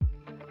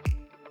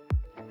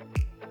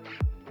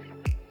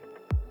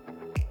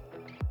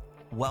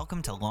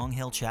Welcome to Long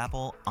Hill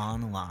Chapel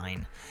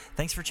Online.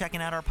 Thanks for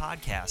checking out our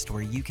podcast,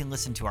 where you can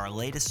listen to our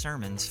latest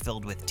sermons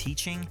filled with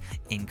teaching,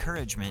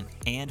 encouragement,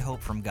 and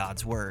hope from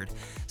God's Word.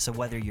 So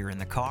whether you're in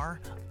the car,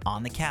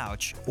 on the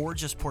couch, or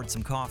just poured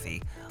some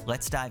coffee,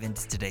 let's dive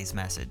into today's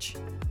message.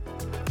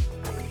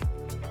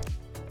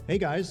 Hey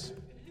guys.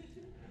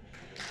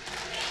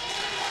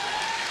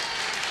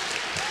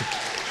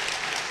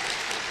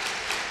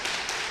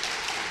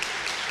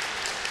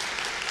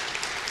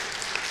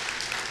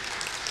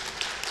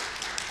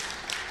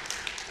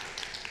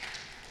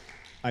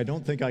 I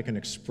don't think I can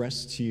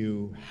express to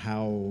you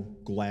how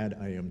glad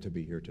I am to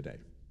be here today.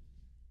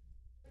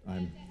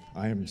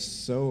 I am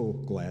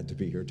so glad to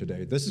be here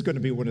today. This is going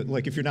to be one of,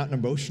 like, if you're not an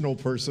emotional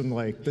person,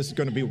 like, this is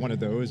going to be one of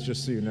those,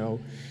 just so you know.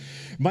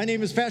 My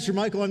name is Pastor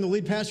Michael. I'm the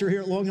lead pastor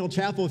here at Long Hill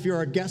Chapel. If you're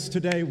our guest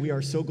today, we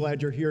are so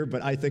glad you're here,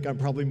 but I think I'm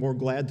probably more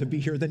glad to be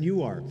here than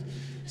you are.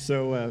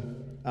 So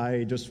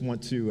I just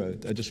want to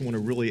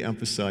really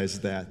emphasize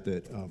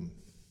that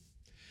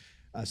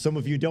some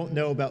of you don't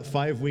know, about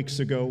 5 weeks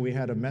ago, we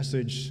had a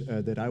message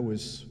that I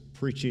was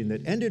preaching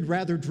that ended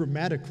rather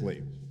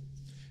dramatically.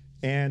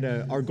 And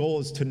our goal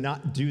is to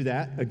not do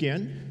that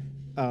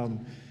again.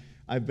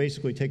 I've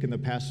basically taken the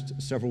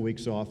past several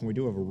weeks off, and we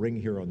do have a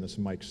ring here on this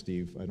mic,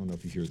 Steve. I don't know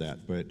if you hear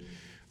that, but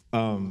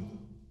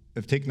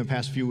I've taken the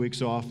past few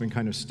weeks off and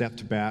kind of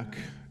stepped back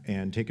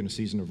and taken a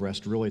season of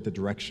rest, really at the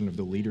direction of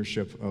the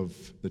leadership of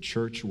the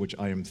church, which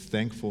I am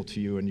thankful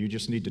to you. And you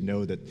just need to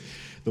know that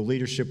the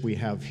leadership we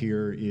have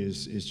here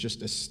is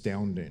just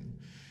astounding.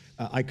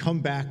 I come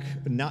back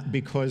not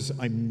because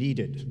I'm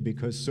needed,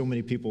 because so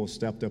many people have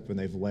stepped up and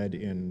they've led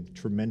in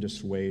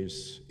tremendous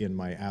ways in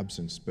my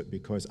absence, but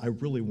because I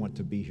really want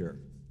to be here.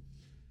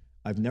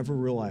 I've never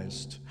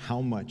realized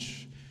how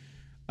much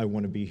I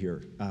want to be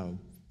here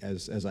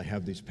as I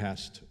have these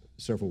past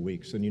several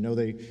weeks. And you know,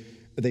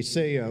 they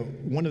say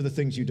one of the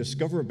things you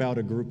discover about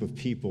a group of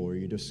people, or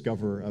you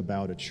discover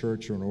about a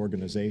church or an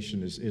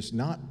organization, is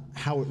not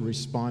how it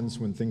responds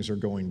when things are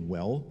going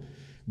well,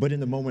 but in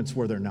the moments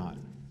where they're not.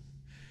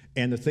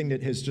 And the thing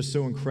that is just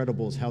so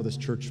incredible is how this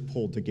church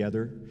pulled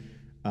together,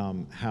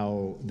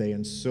 how they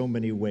in so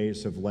many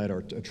ways have led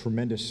a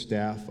tremendous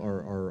staff,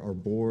 our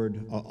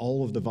board,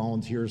 all of the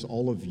volunteers,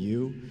 all of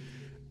you.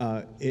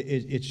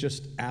 It's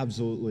just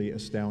absolutely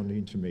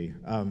astounding to me.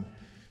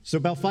 So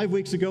about 5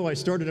 weeks ago, I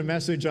started a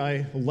message.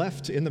 I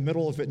left in the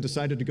middle of it and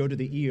decided to go to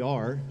the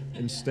ER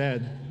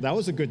instead. That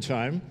was a good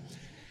time.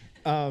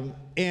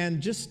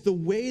 And just the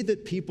way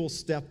that people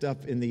stepped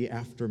up in the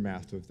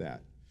aftermath of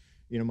that.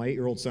 You know, my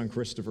 8-year-old son,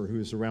 Christopher,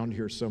 who's around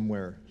here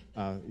somewhere,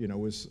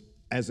 was,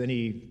 as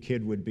any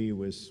kid would be,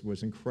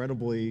 was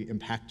incredibly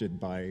impacted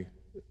by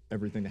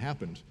everything that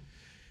happened.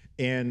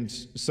 And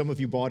some of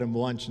you bought him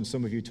lunch, and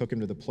some of you took him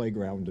to the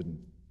playground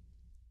and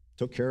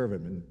took care of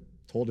him and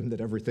told him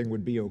that everything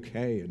would be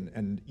okay.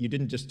 And you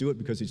didn't just do it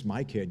because he's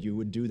my kid. You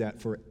would do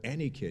that for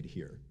any kid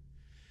here.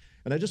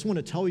 And I just want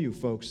to tell you,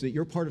 folks, that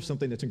you're part of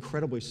something that's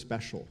incredibly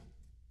special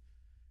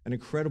and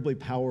incredibly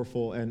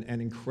powerful and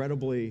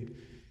incredibly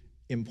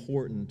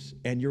important,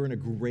 and you're in a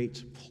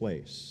great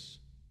place.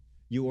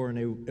 You are in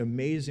an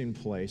amazing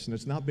place, and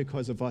it's not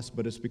because of us,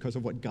 but it's because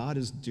of what God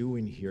is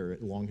doing here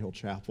at Long Hill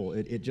Chapel.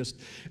 It just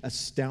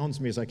astounds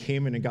me. As I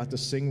came in and got to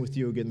sing with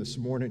you again this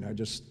morning, I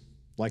just,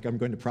 like I'm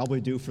going to probably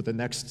do for the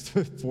next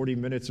 40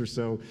 minutes or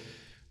so,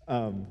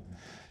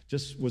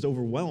 just was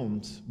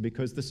overwhelmed,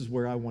 because this is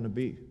where I want to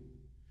be.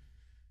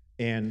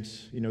 And,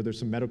 you know, there's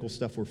some medical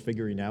stuff we're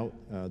figuring out.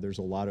 There's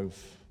a lot of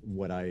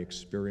what I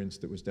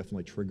experienced that was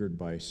definitely triggered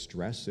by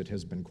stress. It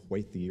has been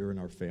quite the year in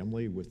our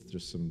family, with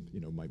just some,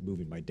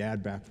 moving my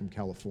dad back from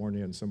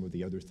California and some of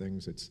the other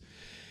things. It's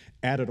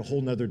added a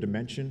whole nother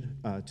dimension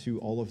to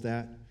all of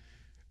that.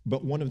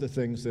 But one of the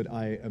things that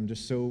I am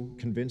just so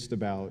convinced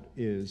about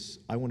is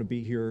I want to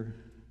be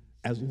here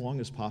as long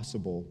as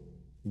possible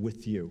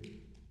with you,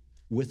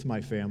 with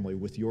my family,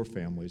 with your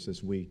families,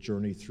 as we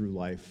journey through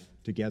life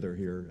together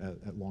here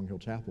at Long Hill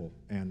Chapel.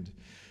 And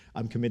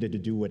I'm committed to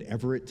do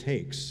whatever it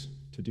takes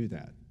to do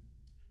that.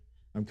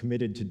 I'm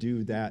committed to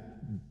do that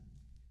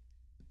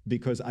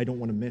because I don't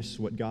want to miss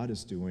what God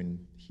is doing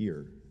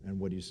here and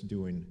what he's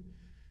doing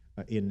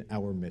in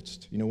our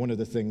midst. You know, one of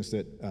the things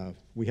that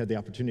we had the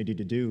opportunity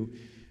to do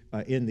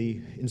in the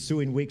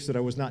ensuing weeks that I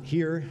was not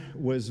here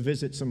was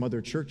visit some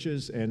other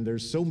churches, and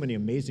there's so many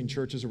amazing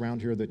churches around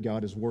here that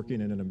God is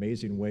working in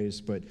amazing ways.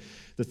 But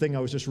the thing I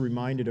was just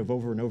reminded of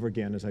over and over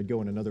again as I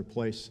go in another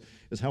place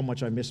is how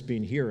much I miss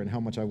being here and how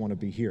much I want to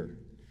be here.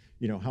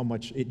 You know, how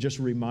much it just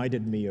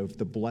reminded me of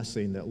the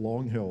blessing that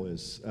Long Hill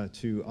is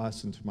to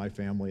us and to my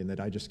family, and that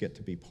I just get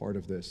to be part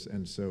of this.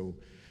 And so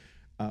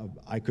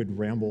I could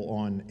ramble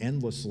on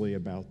endlessly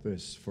about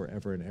this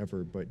forever and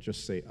ever, but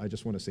I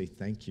just want to say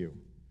thank you.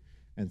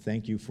 And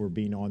thank you for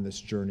being on this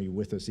journey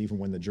with us, even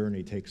when the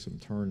journey takes some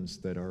turns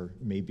that are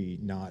maybe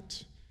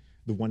not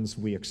the ones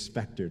we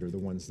expected or the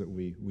ones that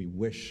we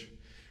wish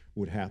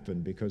would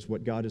happen, because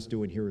what God is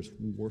doing here is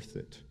worth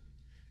it.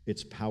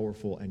 It's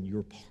powerful, and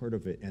you're part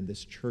of it, and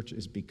this church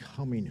is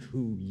becoming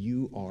who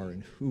you are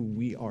and who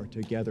we are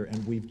together,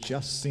 and we've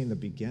just seen the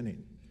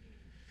beginning.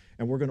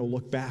 And we're going to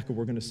look back and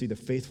we're going to see the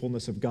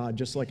faithfulness of God,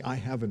 just like I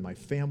have in my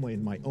family,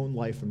 in my own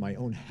life, in my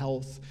own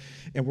health.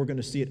 And we're going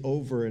to see it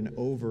over and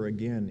over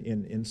again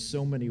in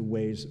so many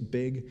ways,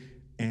 big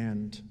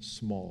and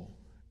small.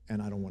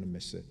 And I don't want to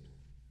miss it.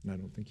 And I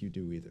don't think you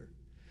do either.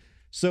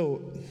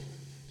 So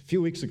a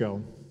few weeks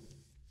ago,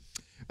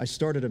 I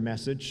started a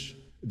message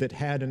that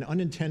had an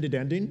unintended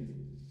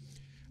ending.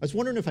 I was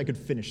wondering if I could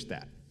finish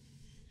that.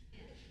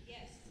 Yes.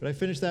 Did I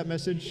finish that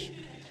message?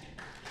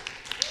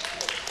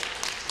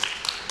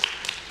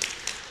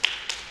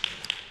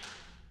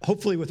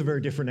 Hopefully with a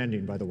very different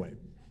ending, by the way.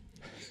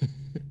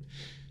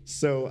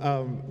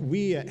 So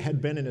we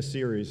had been in a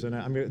series, and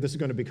I mean, this is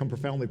going to become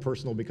profoundly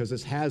personal because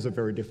this has a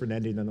very different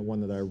ending than the one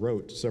that I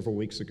wrote several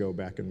weeks ago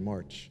back in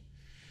March.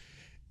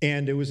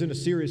 And it was in a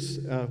series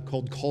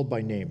called Called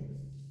by Name.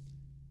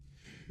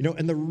 You know,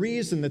 and the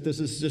reason that this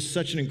is just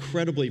such an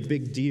incredibly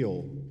big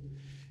deal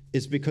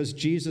is because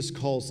Jesus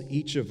calls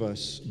each of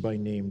us by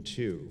name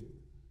too.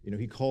 You know,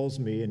 he calls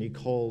me and he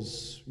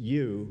calls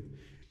you.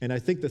 And I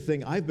think the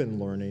thing I've been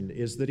learning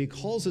is that he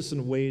calls us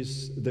in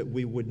ways that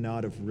we would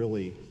not have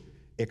really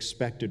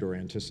expected or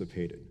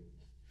anticipated.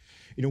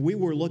 You know, we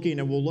were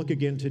looking, and we'll look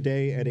again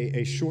today, at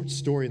a short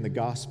story in the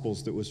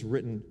Gospels that was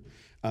written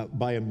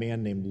by a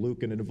man named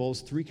Luke, and it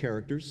involves three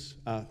characters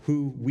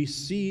who we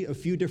see a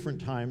few different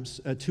times,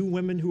 two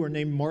women who are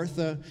named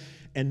Martha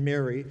and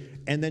Mary,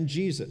 and then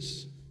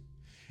Jesus.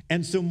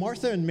 And so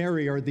Martha and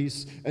Mary are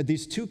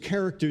these two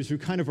characters who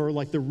kind of are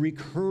like the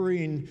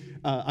recurring,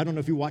 I don't know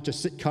if you watch a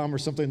sitcom or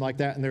something like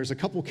that, and there's a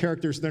couple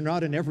characters, they're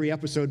not in every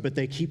episode, but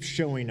they keep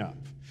showing up.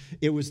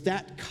 It was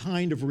that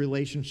kind of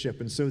relationship.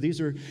 And so these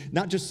are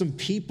not just some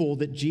people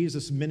that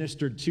Jesus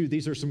ministered to,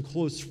 these are some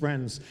close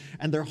friends.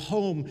 And their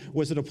home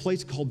was at a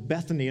place called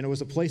Bethany, and it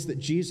was a place that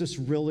Jesus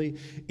really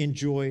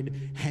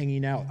enjoyed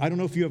hanging out. I don't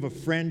know if you have a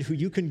friend who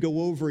you can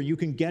go over, you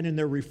can get in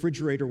their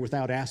refrigerator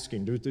without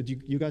asking. Did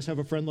you guys have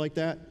a friend like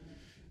that?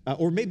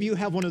 Or maybe you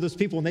have one of those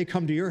people and they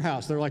come to your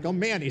house. They're like, oh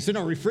man, he's in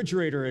our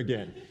refrigerator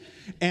again.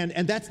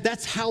 And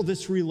that's how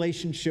this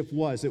relationship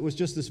was. It was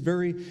just this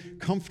very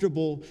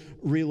comfortable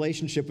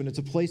relationship, and it's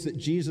a place that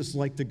Jesus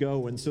liked to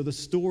go. And so the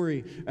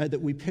story that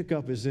we pick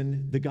up is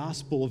in the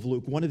Gospel of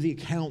Luke, one of the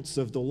accounts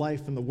of the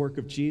life and the work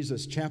of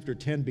Jesus, chapter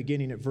 10,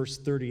 beginning at verse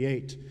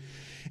 38.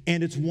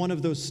 And it's one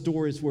of those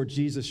stories where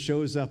Jesus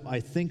shows up, I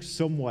think,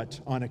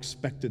 somewhat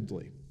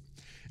unexpectedly.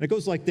 And it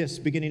goes like this,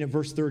 beginning at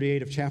verse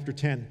 38 of chapter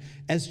 10.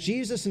 As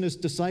Jesus and his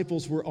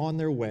disciples were on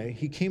their way,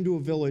 he came to a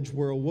village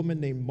where a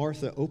woman named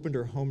Martha opened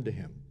her home to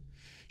him.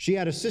 She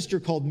had a sister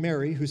called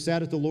Mary who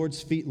sat at the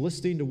Lord's feet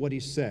listening to what he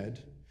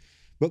said.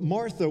 But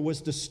Martha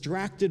was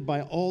distracted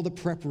by all the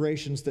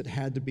preparations that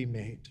had to be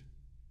made.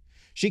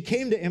 She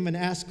came to him and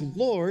asked,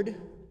 Lord,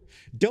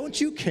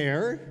 don't you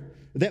care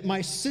that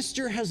my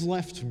sister has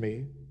left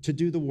me to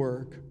do the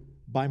work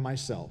by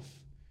myself?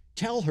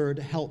 Tell her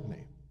to help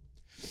me.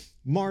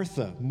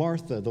 Martha,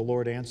 Martha, the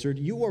Lord answered,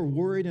 you are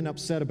worried and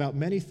upset about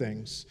many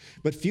things,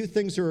 but few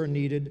things are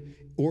needed,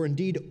 or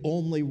indeed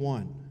only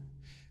one.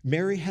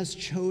 Mary has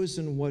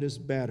chosen what is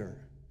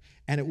better,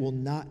 and it will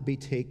not be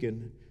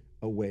taken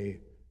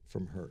away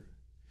from her.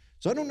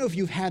 So I don't know if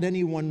you've had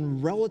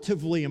anyone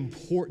relatively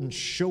important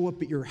show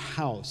up at your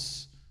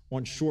house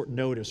on short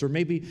notice. Or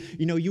maybe,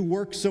 you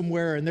work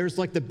somewhere and there's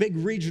like the big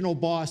regional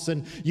boss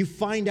and you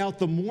find out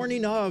the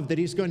morning of that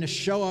he's going to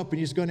show up and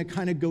he's going to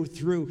kind of go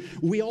through.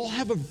 We all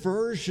have a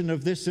version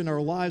of this in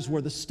our lives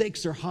where the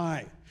stakes are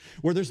high,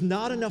 where there's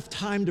not enough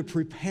time to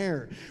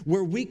prepare,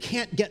 where we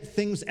can't get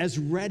things as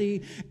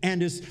ready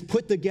and as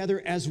put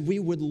together as we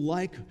would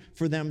like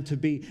for them to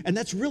be. And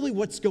that's really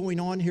what's going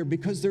on here,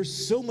 because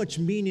there's so much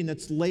meaning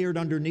that's layered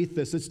underneath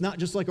this. It's not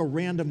just like a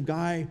random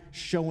guy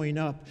showing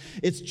up.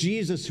 It's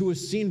Jesus, who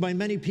is seen by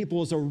many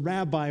people as a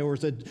rabbi or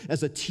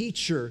as a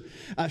teacher,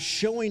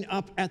 showing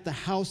up at the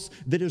house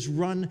that is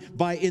run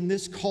by, in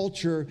this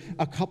culture,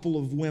 a couple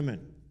of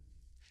women.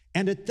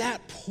 And at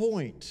that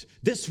point,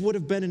 this would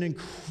have been an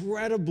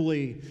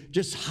incredibly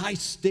just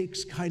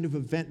high-stakes kind of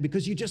event,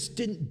 because you just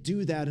didn't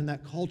do that in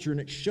that culture. And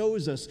it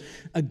shows us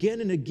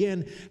again and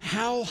again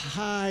how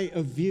high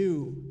a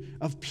view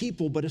of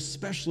people, but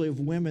especially of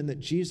women, that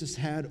Jesus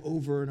had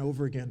over and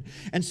over again.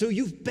 And so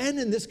you've been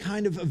in this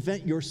kind of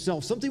event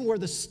yourself, something where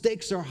the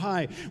stakes are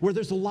high, where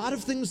there's a lot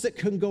of things that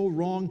can go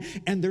wrong,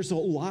 and there's a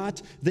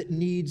lot that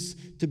needs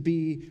to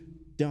be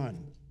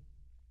done.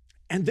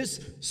 And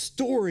this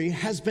story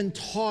has been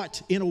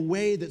taught in a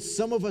way that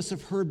some of us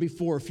have heard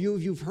before. A few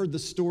of you have heard the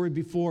story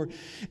before.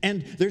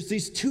 And there's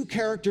these two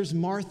characters,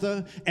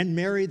 Martha and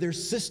Mary. They're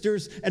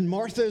sisters. And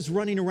Martha is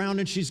running around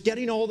and she's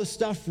getting all the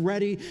stuff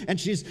ready and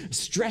she's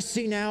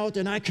stressing out.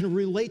 And I can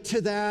relate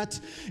to that.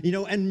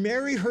 And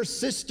Mary, her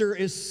sister,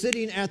 is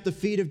sitting at the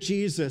feet of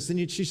Jesus.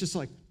 And she's just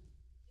like,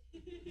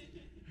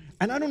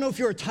 and I don't know if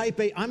you're a type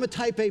A. I'm a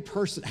type A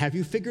person. Have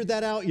you figured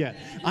that out yet?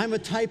 I'm a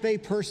type A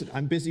person.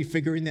 I'm busy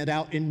figuring that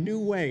out in new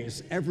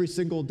ways every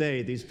single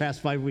day these past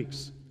 5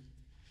 weeks.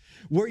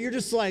 Where you're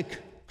just like,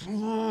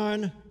 come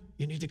on,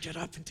 you need to get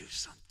up and do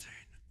something.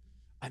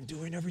 I'm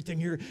doing everything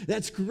here.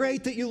 That's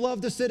great that you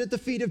love to sit at the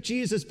feet of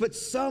Jesus, but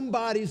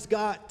somebody's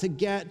got to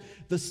get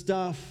the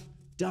stuff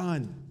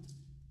done.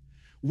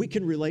 We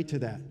can relate to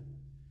that.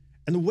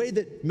 And the way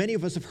that many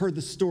of us have heard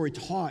this story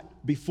taught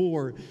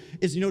before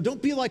is,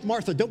 don't be like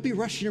Martha. Don't be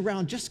rushing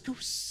around. Just go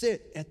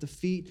sit at the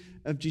feet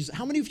of Jesus.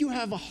 How many of you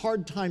have a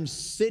hard time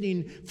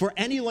sitting for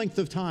any length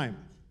of time?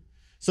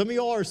 Some of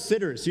y'all are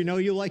sitters,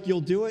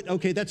 you'll do it.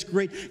 Okay, that's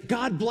great.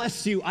 God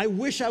bless you. I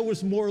wish I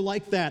was more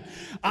like that.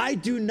 I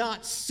do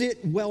not sit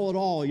well at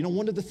all.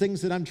 One of the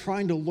things that I'm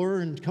trying to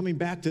learn coming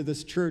back to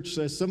this church,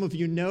 some of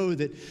you know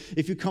that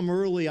if you come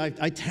early, I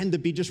tend to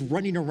be just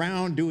running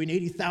around doing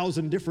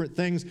 80,000 different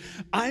things.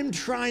 I'm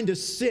trying to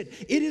sit.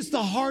 It is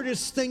the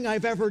hardest thing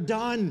I've ever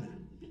done.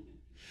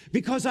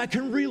 Because I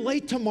can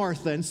relate to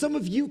Martha, and some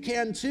of you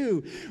can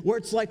too, where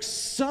it's like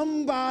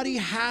somebody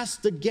has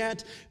to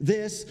get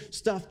this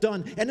stuff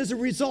done. And as a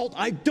result,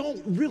 I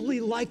don't really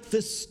like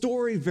this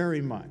story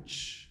very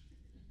much.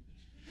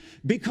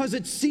 Because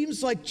it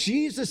seems like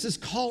Jesus is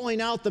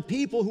calling out the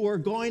people who are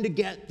going to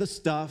get the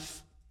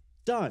stuff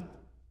done.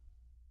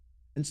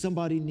 And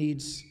somebody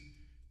needs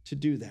to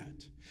do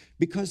that.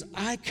 Because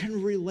I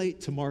can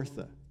relate to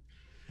Martha,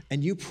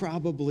 and you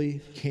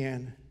probably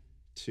can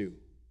too.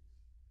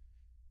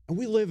 And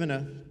we live in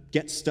a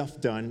get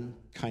stuff done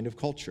kind of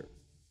culture.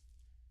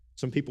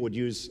 Some people would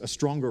use a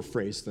stronger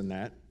phrase than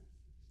that.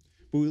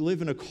 But we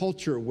live in a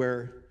culture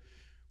where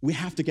we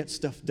have to get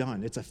stuff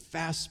done. It's a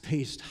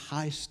fast-paced,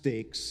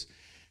 high-stakes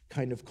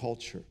kind of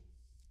culture.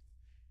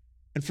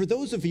 And for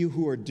those of you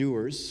who are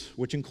doers,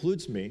 which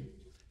includes me,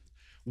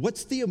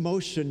 what's the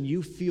emotion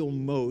you feel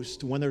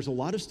most when there's a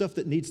lot of stuff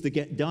that needs to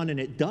get done and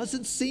it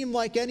doesn't seem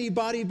like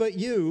anybody but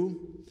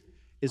you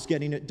is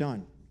getting it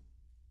done?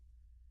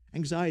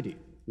 Anxiety.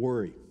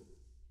 Worry.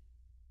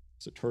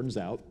 As it turns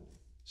out,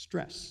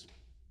 stress.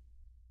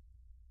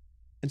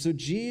 And so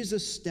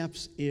Jesus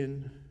steps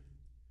in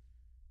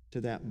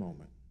to that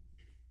moment.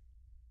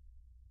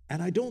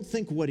 And I don't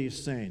think what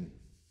he's saying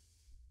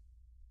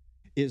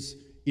is,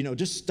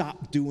 just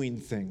stop doing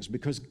things,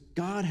 because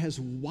God has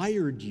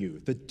wired you,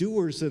 the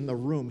doers in the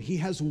room, he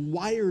has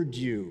wired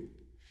you.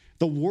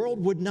 The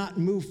world would not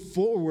move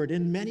forward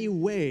in many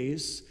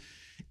ways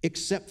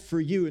except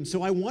for you. And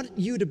so I want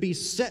you to be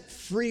set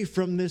free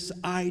from this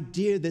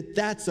idea that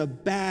that's a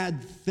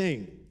bad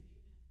thing.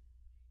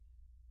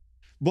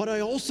 But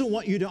I also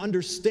want you to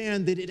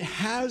understand that it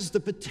has the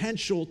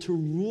potential to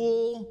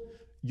rule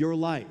your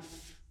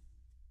life.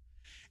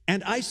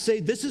 And I say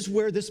this is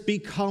where this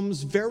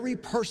becomes very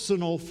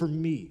personal for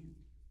me,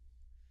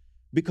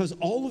 because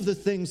all of the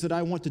things that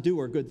I want to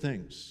do are good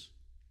things.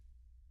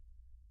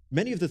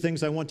 Many of the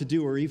things I want to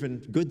do are even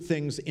good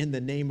things in the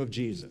name of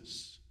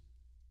Jesus.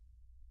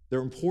 They're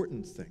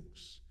important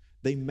things.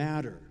 They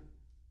matter.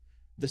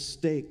 The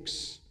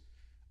stakes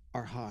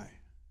are high.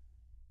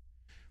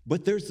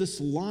 But there's this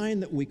line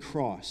that we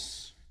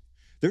cross.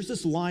 There's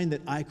this line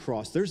that I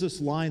cross. There's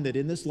this line that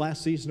in this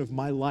last season of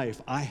my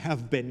life, I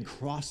have been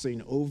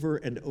crossing over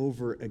and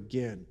over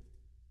again.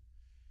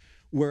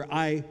 Where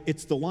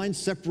it's the line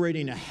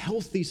separating a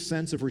healthy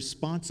sense of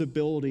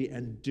responsibility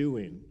and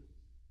doing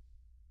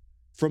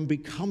from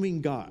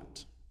becoming God.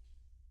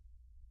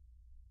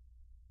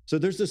 So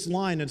there's this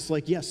line, and it's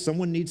like, yes,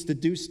 someone needs to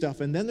do stuff.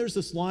 And then there's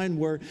this line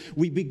where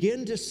we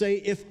begin to say,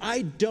 if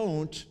I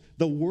don't,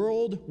 the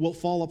world will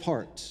fall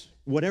apart.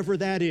 Whatever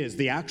that is,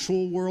 the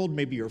actual world,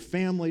 maybe your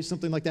family,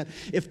 something like that.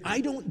 If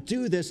I don't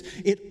do this,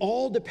 it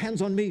all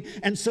depends on me.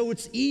 And so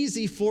it's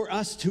easy for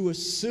us to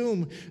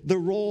assume the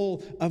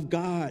role of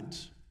God.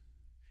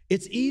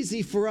 It's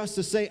easy for us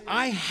to say,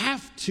 I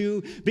have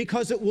to,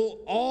 because it will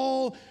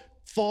all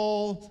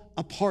fall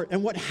apart.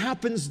 And what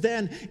happens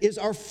then is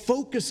our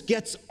focus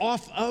gets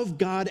off of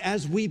God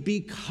as we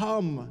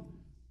become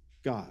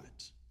God.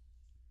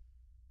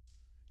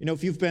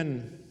 If you've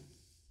been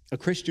a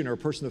Christian or a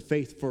person of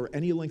faith for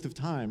any length of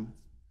time,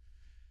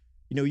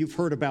 you've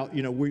heard about,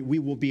 we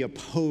will be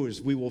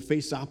opposed, we will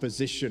face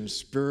opposition,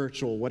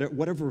 spiritual,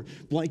 whatever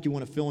blank you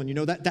want to fill in.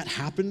 That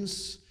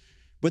happens.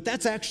 But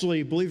that's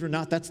actually, believe it or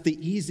not, that's the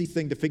easy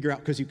thing to figure out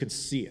because you can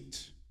see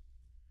it.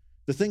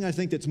 The thing I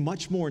think that's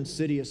much more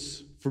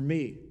insidious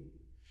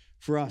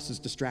for us, is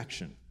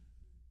distraction.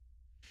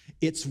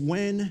 It's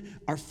when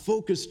our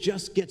focus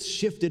just gets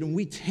shifted and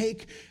we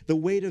take the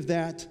weight of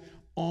that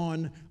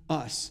on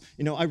us.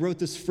 I wrote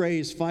this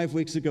phrase 5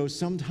 weeks ago,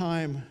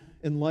 sometime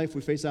in life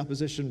we face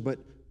opposition, but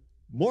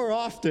more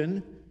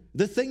often,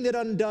 the thing that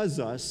undoes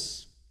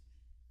us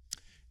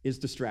is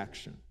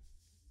distraction.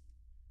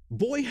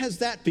 Boy, has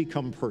that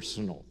become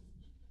personal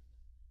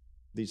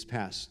these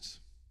past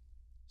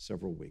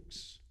several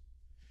weeks.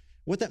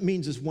 What that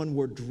means is when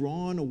we're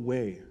drawn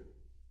away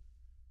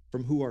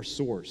from who our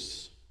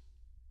source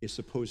is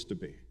supposed to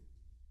be.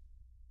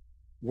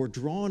 We're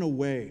drawn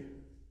away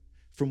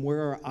from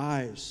where our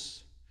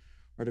eyes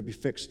are to be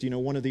fixed.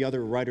 One of the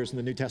other writers in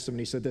the New Testament,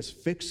 he said this,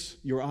 fix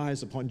your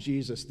eyes upon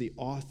Jesus, the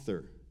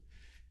author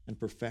and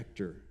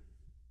perfecter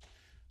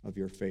of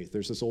your faith.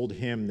 There's this old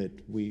hymn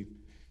that we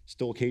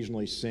still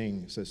occasionally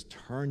sing. It says,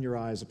 turn your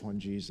eyes upon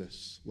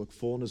Jesus, look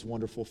full in his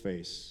wonderful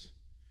face.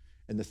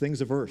 And the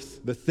things of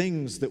earth, the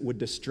things that would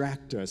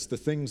distract us, the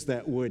things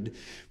that would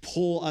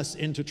pull us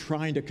into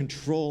trying to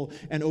control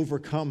and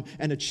overcome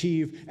and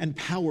achieve and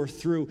power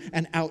through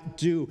and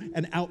outdo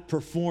and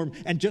outperform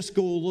and just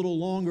go a little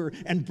longer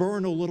and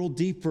burn a little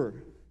deeper,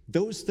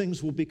 those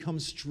things will become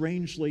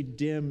strangely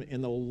dim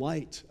in the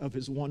light of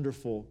his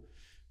wonderful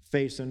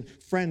face. And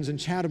friends, in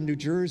Chatham, New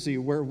Jersey,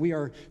 where we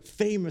are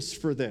famous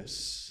for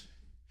this,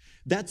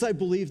 that's, I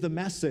believe, the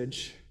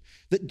message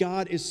that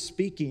God is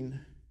speaking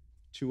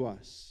to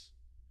us.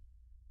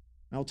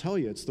 And I'll tell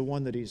you, it's the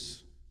one that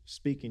he's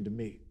speaking to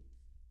me.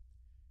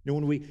 You know,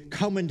 when we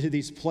come into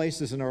these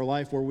places in our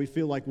life where we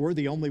feel like we're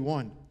the only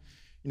one,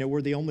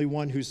 we're the only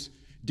one who's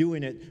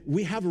doing it,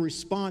 we have a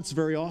response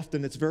very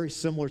often that's very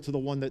similar to the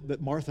one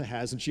that Martha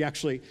has, and she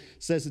actually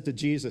says it to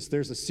Jesus.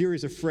 There's a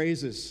series of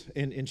phrases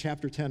in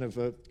chapter 10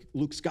 of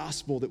Luke's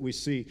gospel that we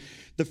see.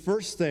 The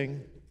first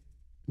thing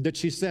that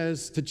she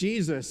says to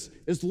Jesus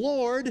is,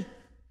 Lord,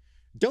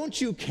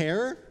 don't you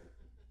care?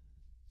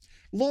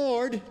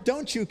 Lord,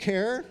 don't you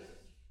care?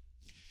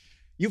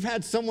 You've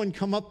had someone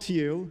come up to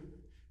you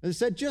and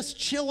said, just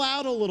chill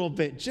out a little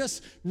bit.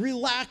 Just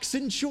relax,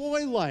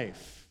 enjoy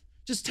life.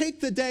 Just take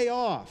the day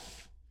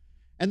off.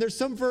 And there's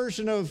some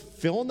version of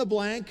fill in the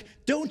blank,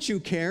 don't you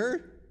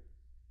care?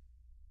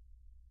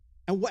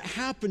 And what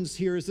happens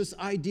here is this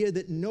idea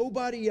that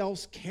nobody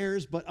else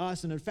cares but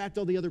us. And in fact,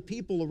 all the other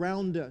people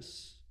around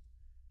us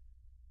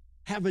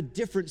have a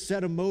different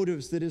set of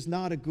motives that is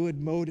not a good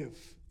motive.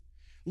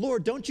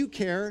 Lord, don't you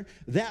care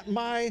that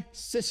my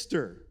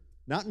sister,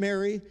 not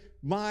Mary,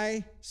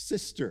 my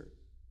sister.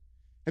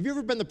 Have you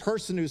ever been the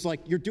person who's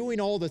like, you're doing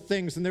all the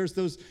things and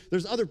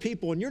there's other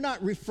people and you're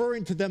not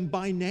referring to them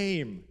by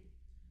name.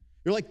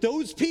 You're like,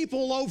 those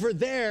people over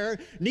there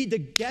need to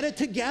get it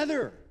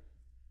together.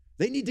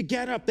 They need to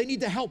get up. They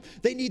need to help.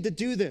 They need to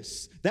do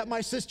this. That my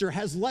sister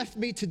has left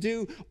me to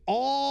do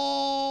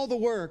all the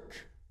work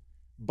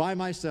by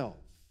myself.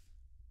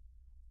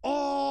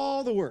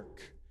 All the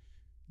work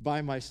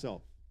by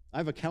myself. I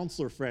have a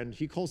counselor friend.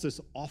 He calls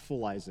this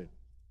awfulizing.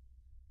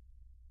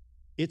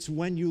 It's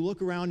when you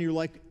look around and you're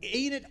like,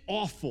 ain't it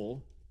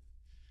awful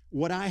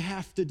what I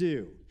have to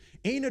do?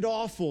 Ain't it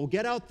awful?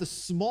 Get out the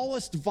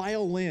smallest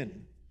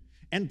violin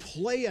and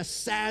play a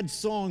sad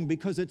song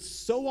because it's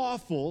so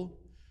awful,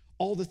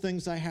 all the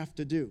things I have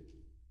to do.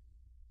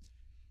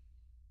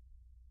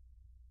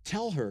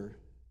 Tell her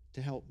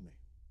to help me.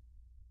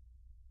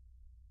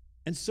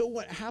 And so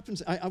what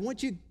happens, I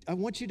want you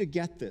to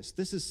get this.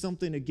 This is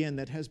something, again,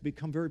 that has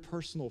become very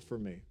personal for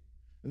me.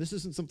 And this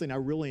isn't something I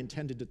really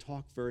intended to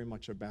talk very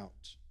much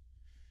about.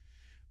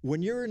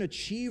 When you're an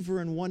achiever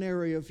in one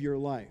area of your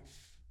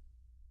life,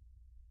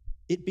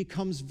 it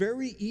becomes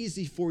very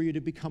easy for you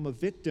to become a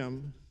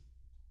victim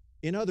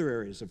in other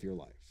areas of your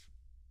life.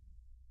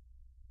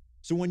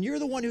 So when you're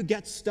the one who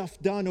gets stuff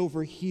done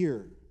over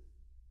here,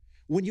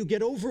 when you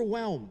get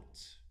overwhelmed,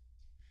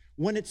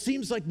 when it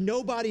seems like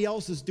nobody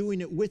else is doing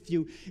it with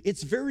you,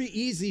 it's very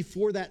easy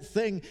for that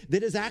thing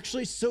that is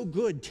actually so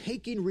good,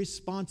 taking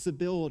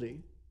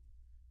responsibility,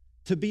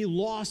 to be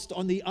lost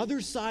on the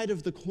other side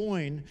of the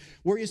coin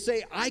where you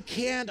say, I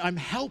can't, I'm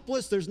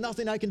helpless, there's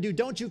nothing I can do.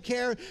 Don't you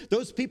care?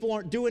 Those people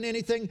aren't doing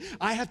anything.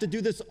 I have to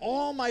do this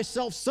all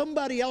myself.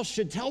 Somebody else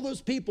should tell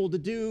those people to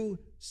do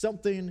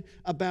something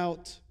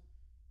about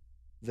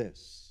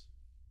this.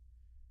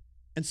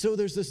 And so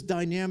there's this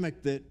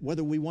dynamic that,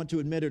 whether we want to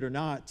admit it or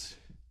not,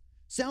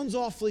 sounds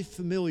awfully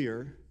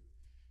familiar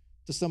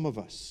to some of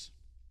us.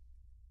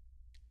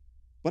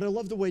 But I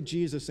love the way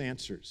Jesus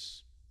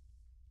answers.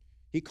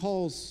 He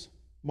calls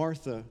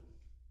Martha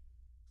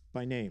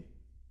by name.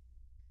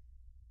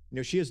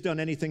 She has done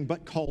anything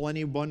but call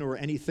anyone or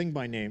anything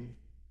by name,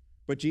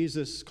 but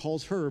Jesus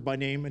calls her by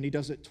name, and he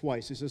does it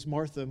twice. He says,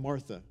 Martha,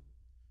 Martha,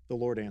 the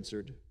Lord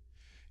answered,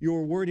 you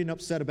are worried and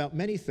upset about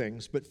many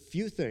things, but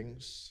few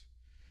things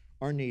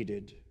are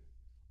needed,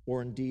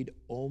 or indeed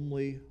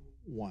only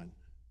one.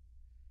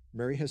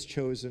 Mary has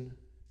chosen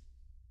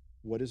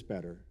what is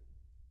better.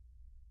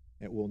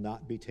 It will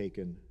not be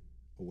taken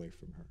away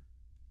from her.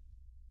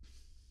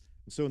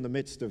 And so in the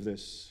midst of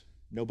this,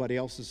 nobody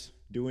else is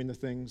doing the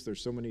things.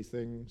 There's so many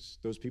things.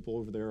 Those people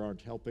over there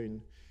aren't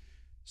helping.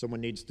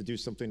 Someone needs to do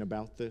something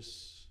about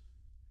this.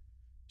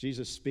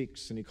 Jesus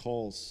speaks and he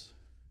calls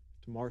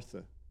to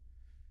Martha.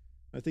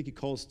 I think he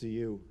calls to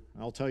you.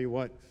 I'll tell you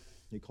what,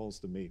 he calls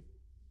to me.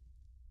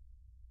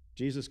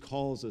 Jesus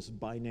calls us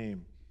by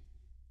name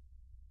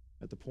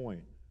at the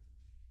point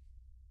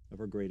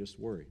of our greatest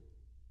worry.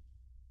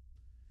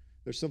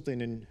 There's something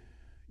in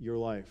your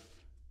life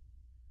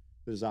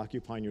that is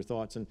occupying your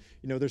thoughts. And,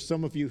 there's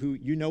some of you who,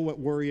 what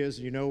worry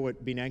is,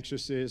 what being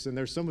anxious is. And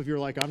there's some of you who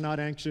are like, I'm not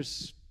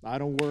anxious. I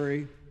don't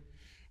worry.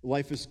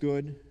 Life is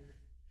good.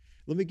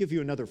 Let me give you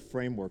another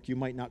framework. You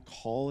might not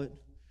call it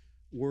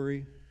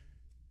worry.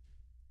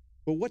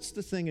 But what's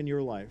the thing in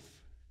your life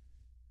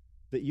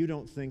that you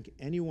don't think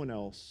anyone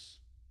else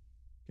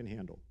can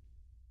handle?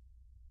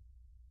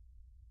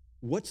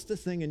 What's the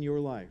thing in your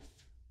life,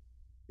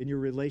 in your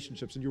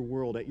relationships, in your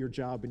world, at your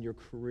job, in your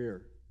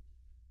career,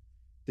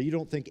 that you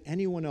don't think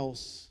anyone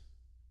else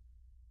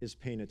is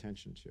paying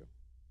attention to?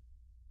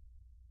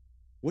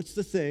 What's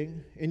the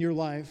thing in your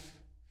life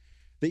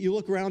that you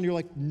look around and you're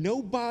like,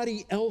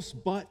 nobody else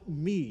but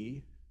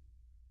me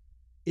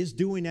is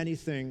doing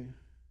anything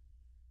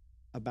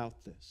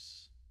about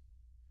this?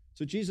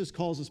 So Jesus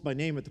calls us by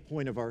name at the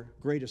point of our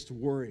greatest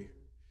worry.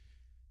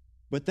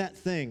 But that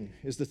thing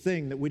is the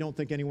thing that we don't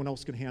think anyone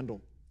else can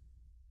handle,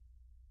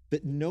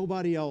 that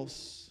nobody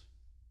else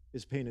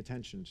is paying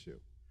attention to,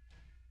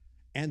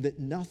 and that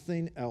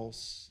nothing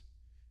else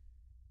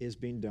is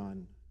being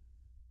done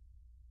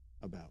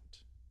about.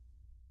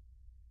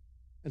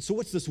 And so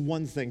what's this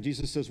one thing?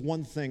 Jesus says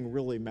one thing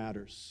really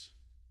matters.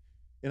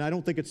 And I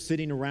don't think it's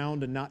sitting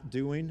around and not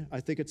doing.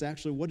 I think it's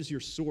actually, what is your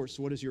source?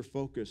 What is your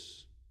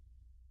focus?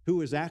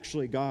 Who is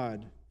actually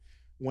God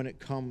when it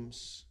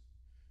comes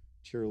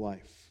to your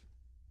life?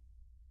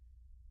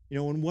 You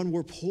know, and when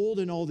we're pulled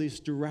in all these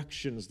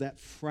directions, that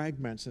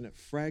fragments, and it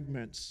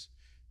fragments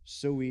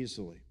so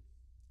easily.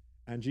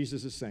 And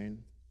Jesus is saying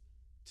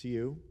to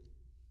you,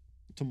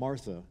 to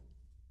Martha,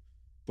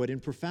 but in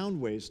profound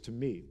ways to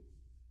me,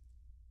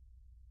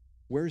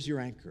 where's your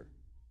anchor?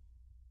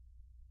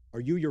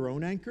 Are you your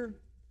own anchor?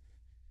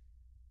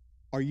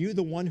 Are you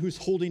the one who's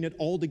holding it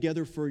all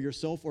together for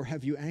yourself, or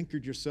have you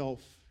anchored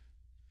yourself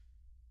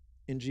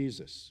in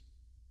Jesus?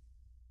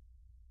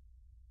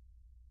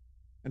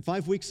 And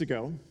 5 weeks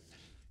ago,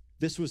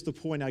 this was the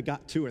point I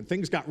got to, and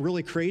things got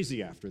really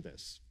crazy after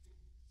this.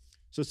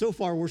 So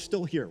far, we're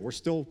still here.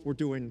 We're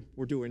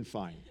doing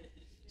fine.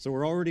 So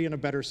we're already in a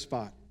better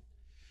spot.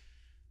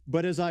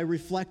 But as I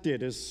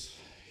reflected,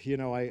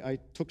 I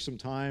took some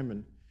time,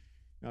 and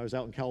I was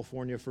out in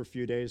California for a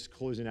few days,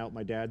 closing out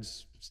my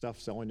dad's stuff,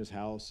 selling his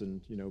house,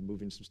 and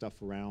moving some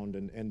stuff around.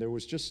 And there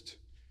was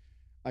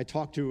I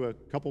talked to a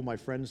couple of my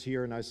friends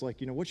here, and I was like,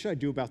 what should I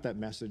do about that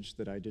message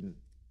that I didn't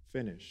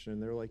finish?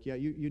 And they're like, yeah,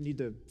 you need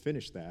to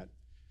finish that.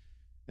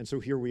 And so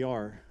here we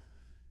are.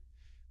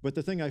 But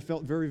the thing I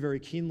felt very, very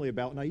keenly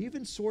about, and I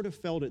even sort of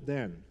felt it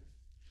then,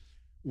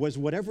 was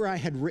whatever I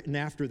had written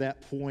after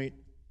that point,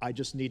 I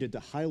just needed to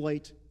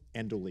highlight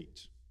and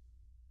delete.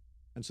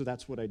 And so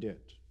that's what I did.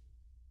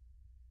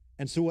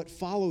 And so what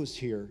follows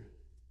here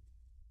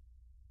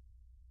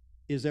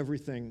is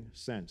everything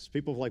since.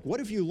 People are like, what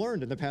have you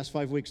learned in the past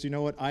 5 weeks? You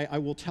know what? I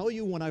will tell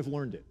you when I've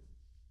learned it.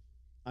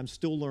 I'm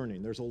still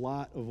learning. There's a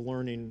lot of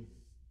learning.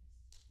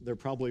 There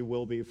probably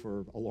will be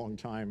for a long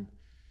time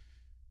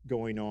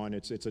going on.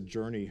 It's a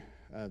journey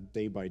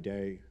day by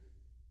day.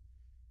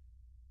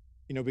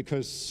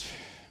 Because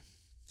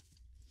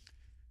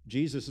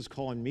Jesus is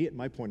calling me at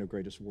my point of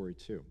greatest worry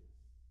too.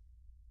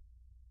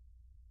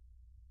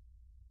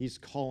 He's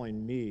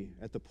calling me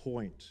at the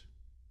point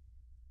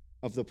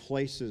of the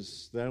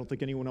places that I don't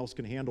think anyone else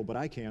can handle, but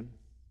I can.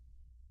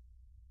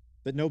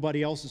 That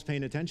nobody else is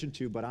paying attention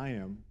to, but I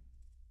am.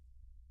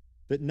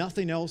 That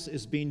nothing else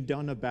is being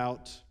done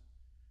about,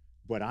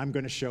 but I'm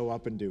going to show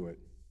up and do it.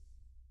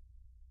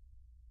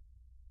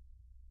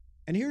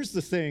 And here's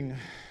the thing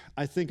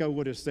I think I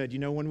would have said,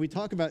 when we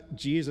talk about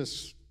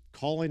Jesus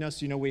calling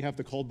us, we have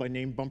the called by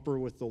name bumper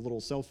with the little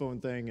cell phone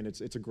thing, and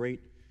it's a great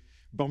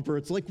bumper.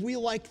 It's like, we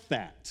like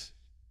that.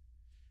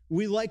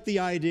 We like the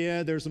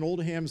idea, there's an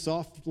old hymn,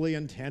 softly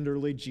and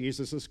tenderly,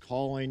 Jesus is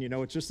calling.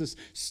 It's just this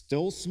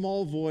still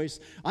small voice.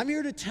 I'm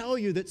here to tell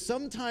you that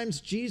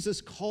sometimes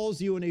Jesus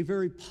calls you in a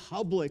very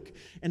public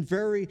and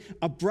very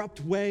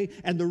abrupt way.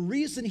 And the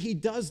reason he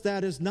does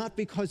that is not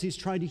because he's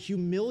trying to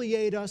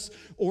humiliate us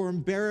or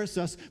embarrass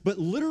us, but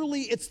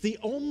literally it's the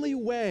only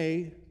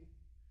way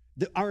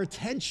that our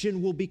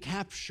attention will be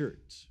captured.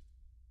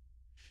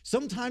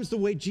 Sometimes the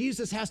way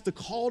Jesus has to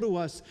call to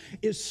us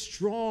is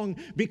strong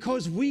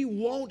because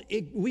we'll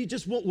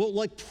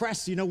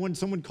press, when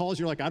someone calls,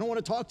 you're like, I don't want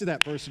to talk to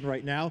that person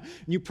right now.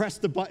 And you press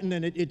the button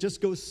and it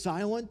just goes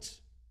silent.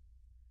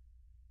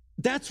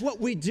 That's what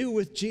we do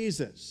with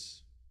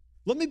Jesus.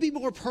 Let me be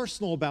more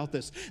personal about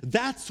this.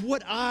 That's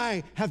what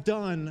I have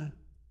done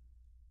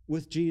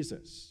with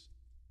Jesus.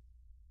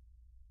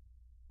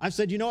 I've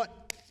said, you know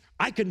what?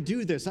 I can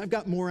do this. I've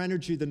got more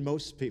energy than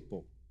most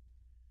people.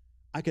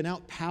 I can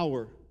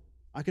outpower.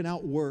 I can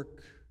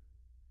outwork,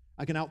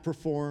 I can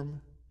outperform,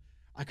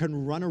 I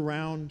can run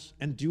around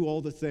and do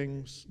all the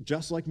things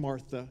just like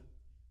Martha.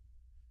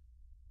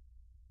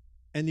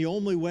 And the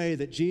only way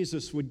that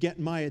Jesus would get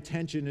my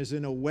attention is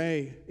in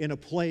a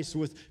place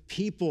with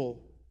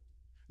people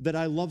that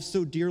I love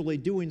so dearly,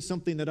 doing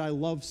something that I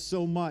love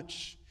so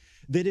much,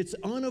 that it's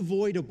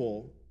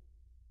unavoidable,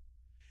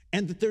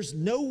 and that there's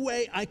no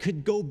way I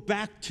could go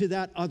back to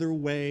that other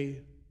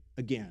way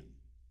again.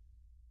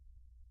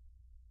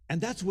 And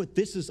that's what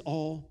this has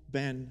all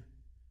been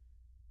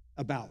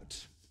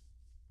about.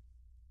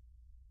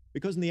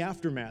 Because in the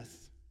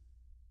aftermath,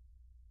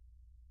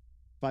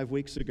 5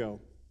 weeks ago,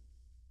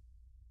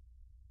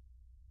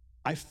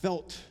 I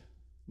felt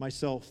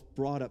myself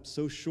brought up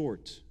so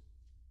short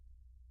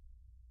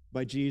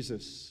by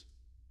Jesus,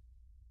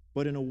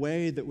 but in a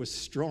way that was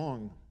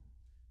strong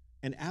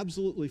and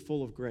absolutely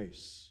full of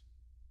grace.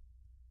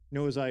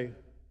 As I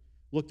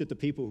looked at the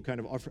people who kind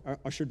of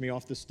ushered me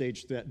off the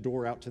stage, that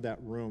door out to that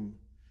room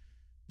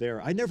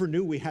there, I never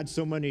knew we had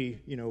so many,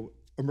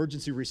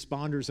 emergency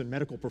responders and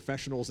medical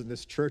professionals in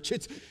this church.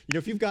 It's,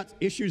 if you've got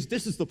issues,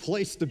 this is the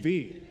place to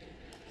be.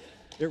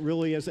 It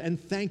really is. And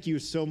thank you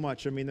so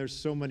much. There's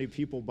so many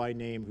people by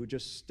name who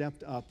just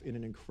stepped up in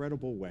an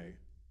incredible way.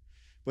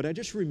 But I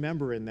just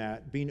remember in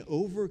that being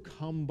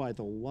overcome by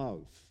the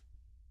love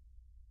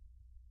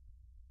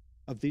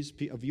of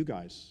you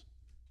guys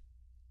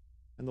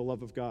and the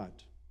love of God.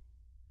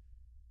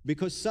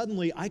 Because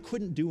suddenly I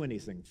couldn't do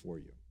anything for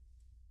you.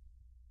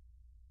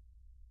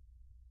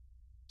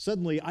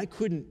 Suddenly I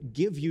couldn't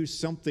give you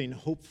something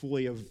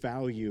hopefully of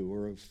value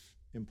or of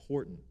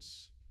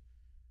importance.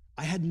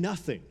 I had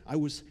nothing. I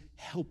was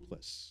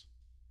helpless.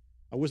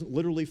 I wasn't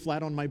literally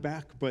flat on my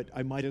back, but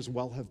I might as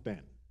well have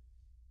been.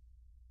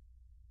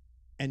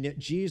 And yet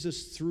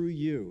Jesus, through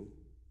you,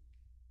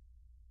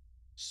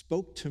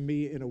 spoke to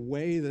me in a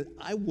way that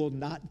I will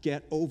not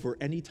get over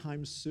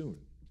anytime soon.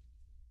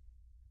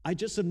 I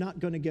just am not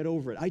going to get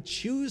over it. I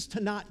choose to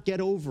not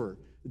get over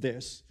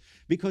this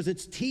because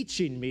it's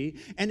teaching me,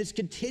 and it's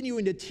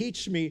continuing to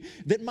teach me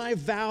that my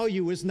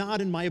value is not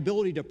in my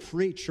ability to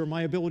preach or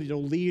my ability to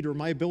lead or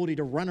my ability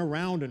to run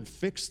around and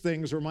fix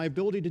things or my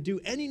ability to do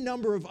any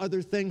number of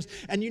other things.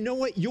 And you know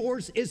what?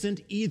 Yours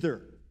isn't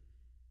either.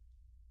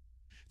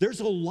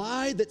 There's a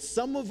lie that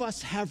some of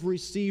us have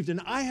received,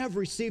 and I have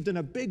received in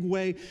a big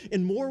way,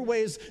 in more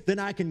ways than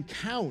I can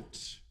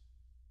count,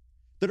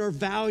 that our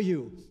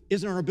value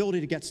isn't our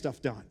ability to get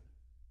stuff done.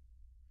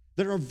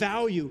 That our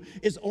value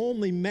is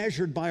only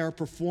measured by our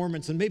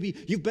performance. And maybe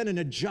you've been in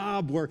a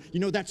job where,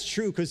 that's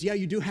true, because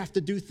you do have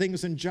to do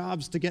things in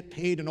jobs to get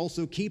paid and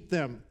also keep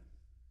them.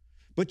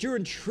 But your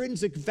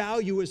intrinsic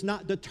value is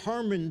not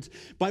determined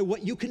by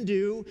what you can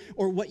do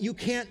or what you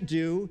can't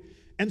do.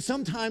 And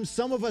sometimes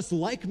some of us,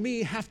 like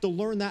me, have to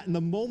learn that in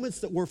the moments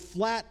that we're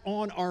flat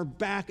on our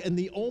back and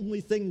the only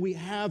thing we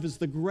have is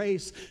the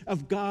grace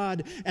of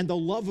God and the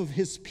love of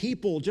His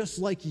people, just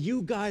like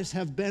you guys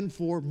have been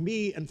for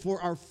me and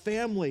for our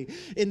family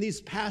in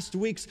these past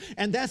weeks.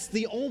 And that's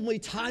the only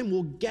time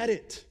we'll get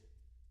it.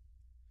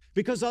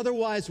 Because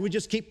otherwise, we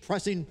just keep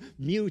pressing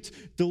mute,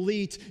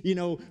 delete,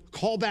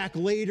 call back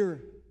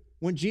later.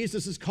 When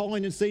Jesus is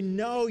calling and saying,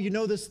 no,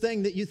 this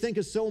thing that you think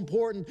is so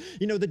important,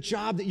 the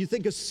job that you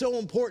think is so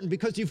important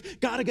because you've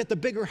got to get the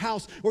bigger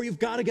house, or you've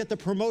got to get the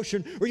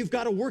promotion, or you've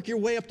got to work your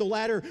way up the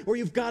ladder, or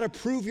you've got to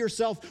prove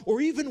yourself, or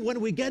even when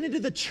we get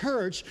into the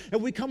church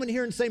and we come in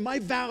here and say, my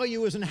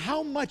value is in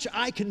how much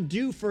I can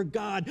do for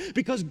God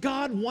because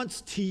God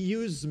wants to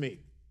use me.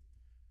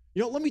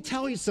 Let me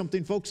tell you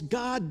something, folks.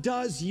 God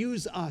does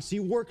use us. He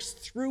works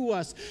through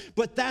us,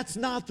 but that's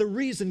not the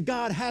reason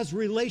God has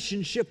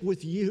relationship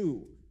with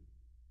you.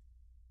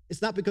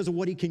 It's not because of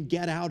what He can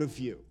get out of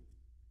you.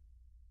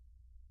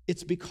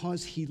 It's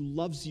because He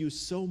loves you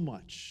so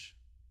much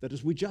that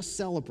as we just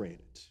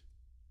celebrated,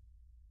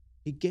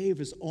 He gave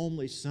His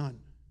only Son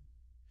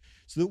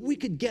so that we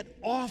could get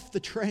off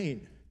the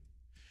train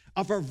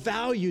of our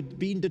value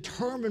being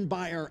determined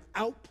by our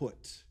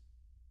output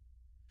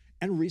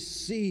and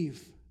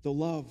receive the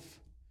love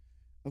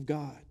of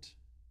God.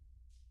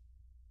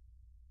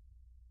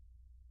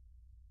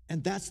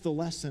 And that's the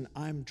lesson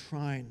I'm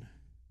trying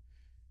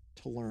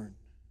to learn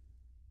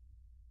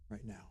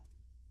right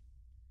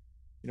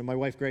now. My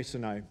wife Grace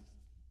and I,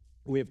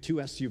 we have two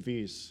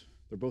SUVs.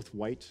 They're both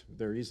white.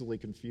 They're easily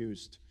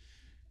confused.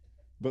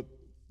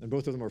 And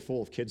both of them are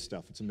full of kid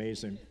stuff. It's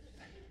amazing.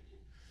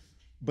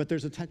 But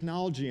there's a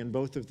technology in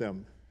both of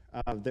them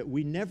that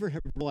we never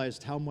have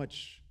realized how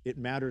much it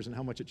matters and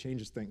how much it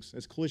changes things.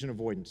 It's collision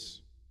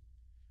avoidance.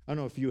 I don't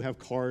know if you have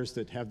cars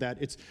that have that.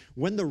 It's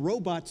when the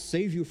robots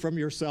save you from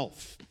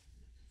yourself.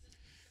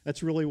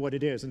 That's really what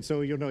it is. And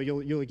so,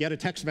 you'll get a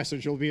text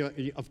message. You'll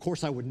be, of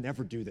course, I would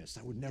never do this.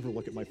 I would never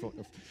look at my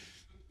phone.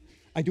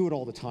 I do it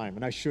all the time,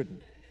 and I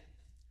shouldn't.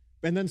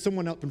 And then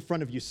someone up in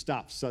front of you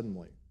stops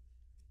suddenly.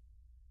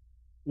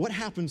 What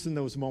happens in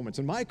those moments?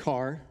 In my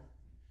car,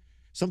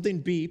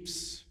 something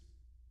beeps,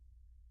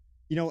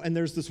 and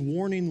there's this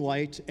warning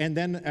light, and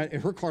then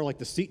in her car, like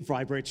the seat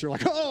vibrates. You're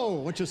like,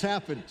 oh, what just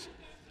happened?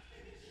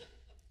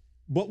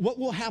 But what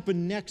will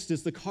happen next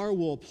is the car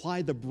will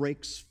apply the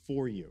brakes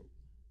for you.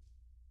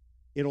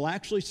 It'll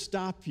actually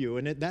stop you,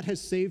 and that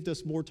has saved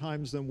us more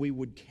times than we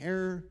would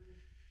care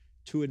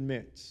to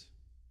admit.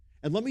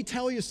 And let me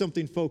tell you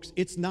something, folks,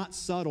 it's not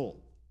subtle.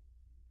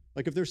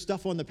 Like if there's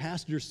stuff on the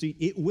passenger seat,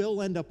 it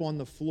will end up on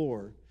the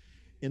floor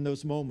in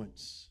those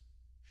moments.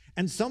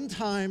 And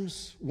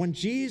sometimes when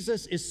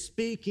Jesus is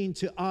speaking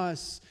to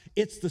us,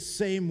 it's the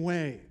same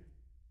way.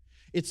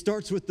 It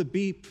starts with the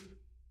beep,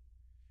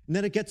 and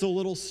then it gets a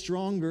little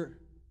stronger,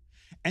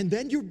 and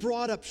then you're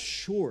brought up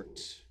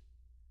short.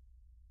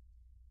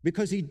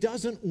 Because He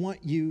doesn't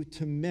want you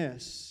to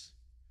miss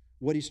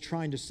what He's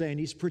trying to say, and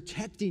He's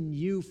protecting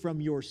you from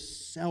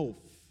yourself.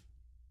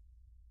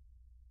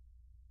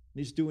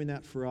 And He's doing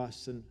that for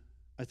us. And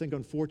I think,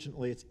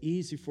 unfortunately, it's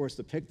easy for us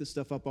to pick the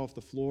stuff up off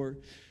the floor,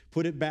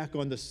 put it back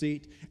on the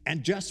seat,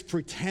 and just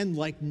pretend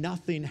like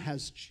nothing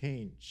has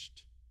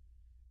changed,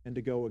 and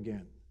to go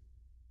again.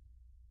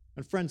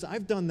 And friends,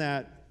 I've done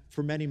that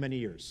for many, many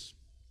years.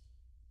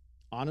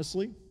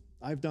 Honestly,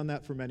 I've done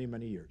that for many,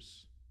 many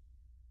years.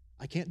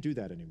 I can't do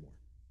that anymore.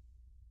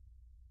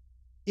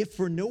 If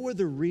for no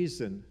other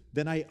reason,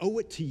 then I owe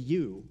it to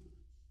you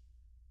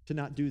to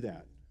not do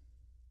that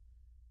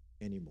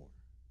anymore.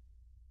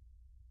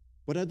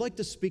 But I'd like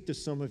to speak to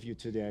some of you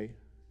today.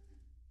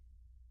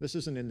 This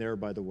isn't in there,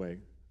 by the way.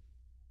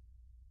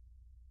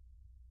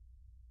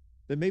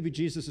 That maybe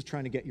Jesus is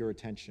trying to get your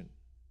attention.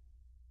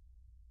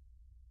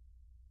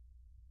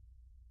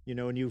 You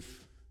know, and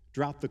you've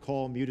dropped the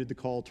call, muted the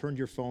call, turned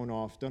your phone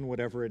off, done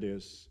whatever it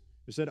is.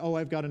 You said, oh,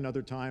 I've got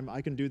another time.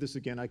 I can do this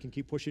again. I can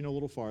keep pushing a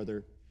little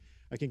farther.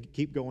 I can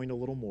keep going a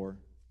little more.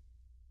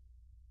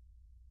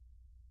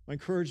 My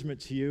encouragement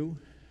to you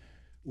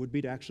would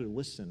be to actually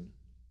listen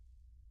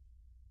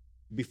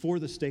before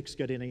the stakes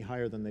get any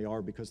higher than they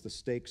are, because the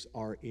stakes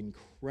are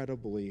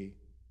incredibly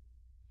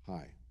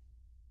high.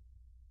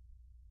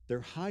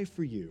 They're high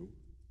for you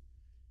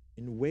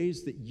in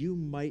ways that you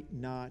might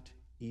not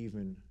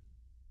even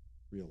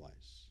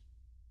realize.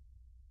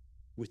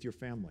 With your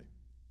family,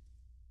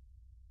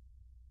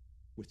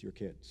 with your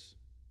kids.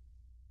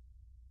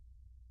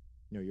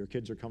 You know, your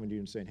kids are coming to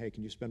you and saying, hey,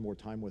 can you spend more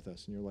time with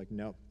us? And you're like,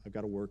 nope, I've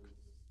got to work.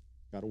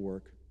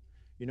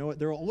 You know what?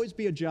 There will always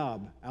be a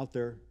job out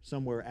there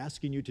somewhere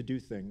asking you to do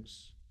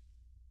things.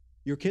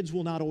 Your kids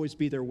will not always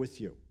be there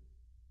with you.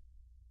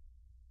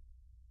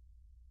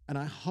 And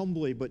I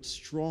humbly but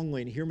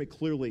strongly, and hear me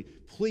clearly,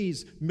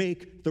 please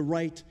make the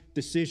right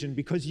decision,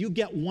 because you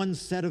get one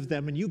set of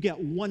them and you get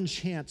one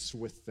chance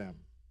with them.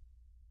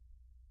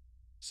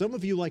 Some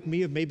of you, like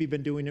me, have maybe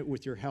been doing it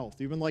with your health.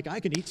 You've been like,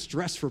 I can eat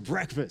stress for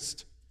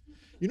breakfast.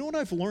 You know what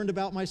I've learned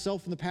about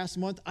myself in the past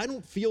month? I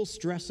don't feel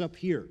stress up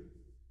here,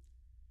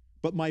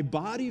 but my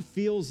body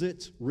feels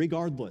it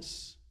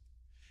regardless.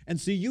 And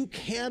so you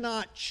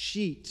cannot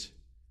cheat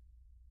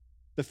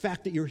the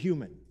fact that you're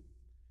human.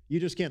 You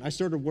just can't. I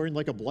started wearing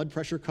like a blood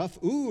pressure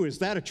cuff. Ooh, is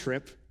that a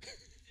trip?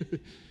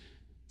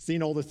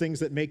 Seeing all the things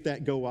that make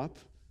that go up.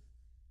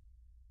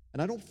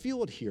 And I don't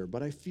feel it here,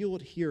 but I feel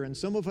it here. And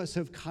some of us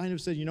have kind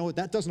of said, you know what,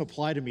 that doesn't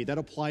apply to me. That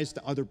applies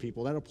to other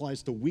people. That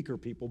applies to weaker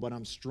people, but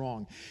I'm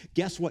strong.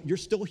 Guess what? You're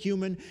still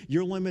human,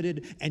 you're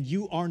limited, and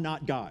you are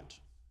not God.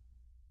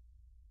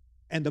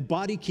 And the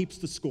body keeps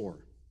the score.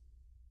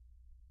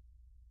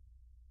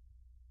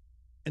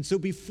 And so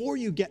before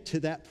you get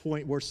to that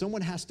point where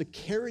someone has to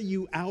carry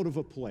you out of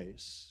a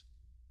place,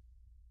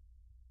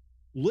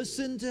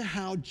 listen to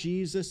how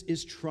Jesus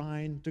is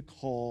trying to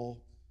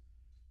call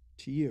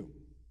to you.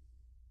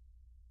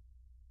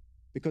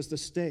 Because the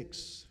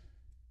stakes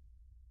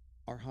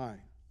are high.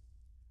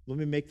 Let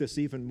me make this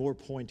even more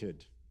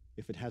pointed,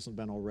 if it hasn't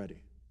been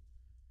already.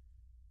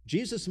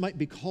 Jesus might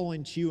be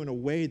calling to you in a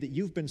way that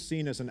you've been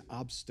seen as an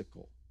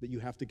obstacle that you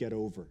have to get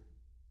over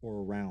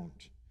or around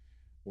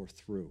or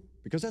through.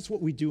 Because that's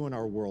what we do in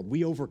our world.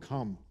 We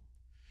overcome.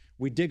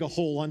 We dig a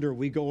hole under,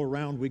 we go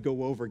around, we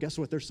go over. Guess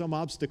what? There's some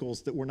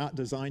obstacles that were not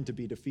designed to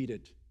be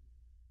defeated.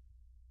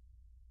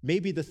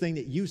 Maybe the thing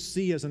that you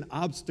see as an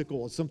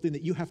obstacle, as something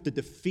that you have to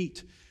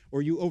defeat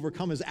or you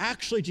overcome, is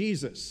actually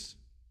Jesus.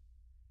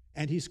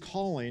 And he's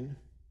calling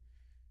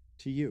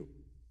to you.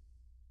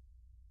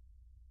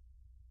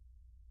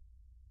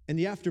 In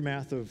the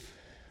aftermath of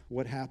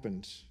what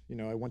happened, you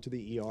know, I went to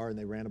the ER and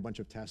they ran a bunch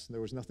of tests and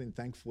there was nothing,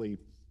 thankfully,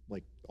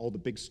 like all the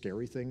big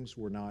scary things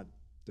were not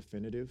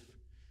definitive.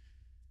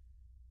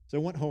 So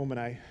I went home and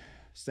I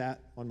sat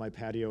on my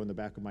patio in the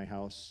back of my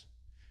house,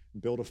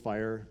 built a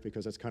fire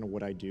because that's kind of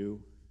what I do.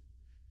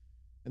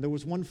 And there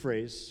was one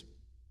phrase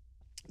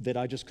that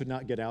I just could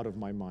not get out of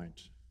my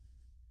mind.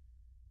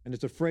 And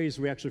it's a phrase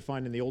we actually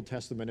find in the Old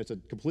Testament. It's a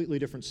completely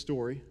different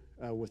story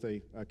with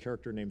a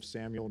character named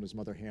Samuel and his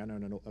mother Hannah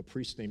and a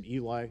priest named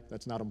Eli.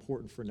 That's not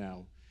important for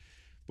now.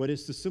 But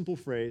it's the simple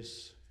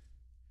phrase,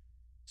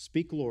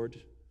 "Speak, Lord,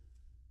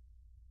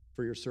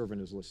 for your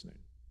servant is listening."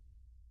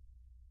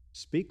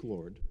 Speak,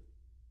 Lord,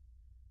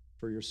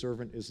 for your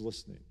servant is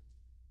listening.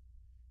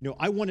 You know,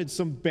 I wanted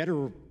some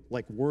better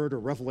word or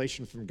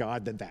revelation from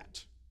God than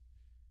that.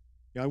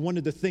 You know, I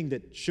wanted the thing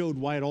that showed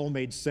why it all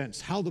made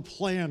sense, how the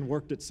plan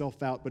worked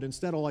itself out, but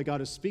instead all I got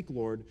is, "Speak,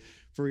 Lord,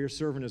 for your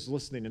servant is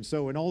listening." And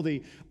so in all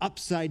the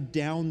upside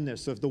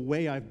downness of the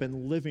way I've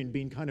been living,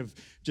 being kind of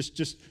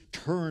just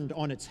turned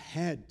on its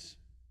head,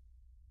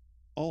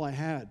 all I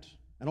had,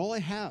 and all I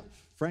have,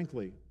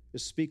 frankly,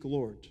 is "Speak,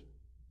 Lord,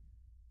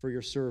 for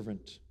your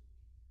servant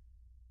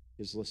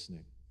is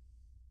listening."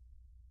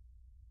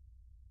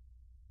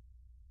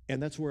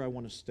 And that's where I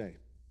want to stay.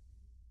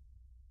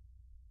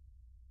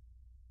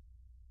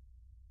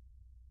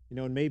 You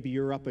know, and maybe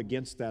you're up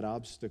against that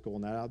obstacle,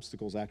 and that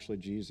obstacle is actually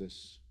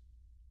Jesus.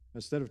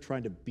 Instead of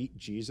trying to beat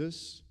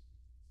Jesus,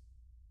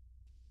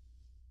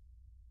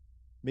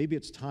 maybe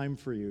it's time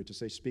for you to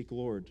say, "Speak,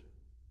 Lord,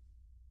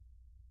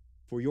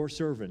 for your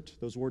servant."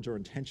 Those words are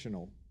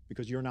intentional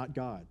because you're not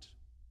God.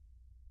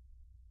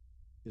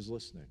 is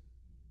listening.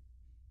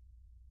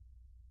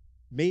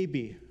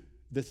 Maybe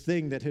the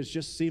thing that has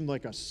just seemed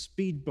like a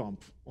speed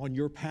bump on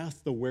your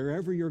path to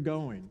wherever you're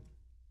going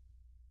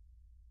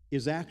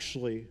is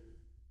actually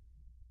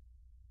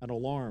an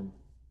alarm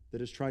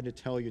that is trying to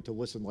tell you to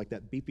listen, like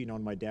that beeping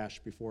on my dash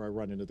before I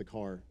run into the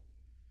car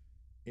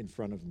in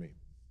front of me.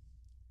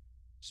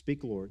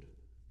 Speak, Lord,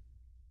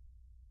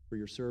 for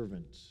your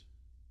servant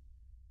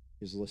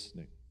is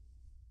listening.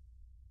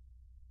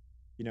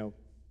 You know,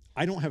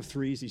 I don't have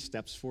 3 easy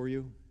steps for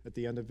you at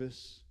the end of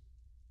this,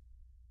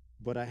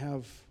 but I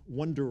have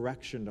one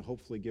direction to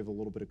hopefully give a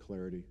little bit of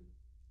clarity.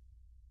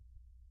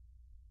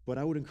 But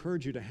I would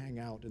encourage you to hang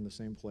out in the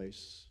same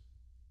place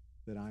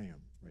that I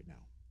am right now.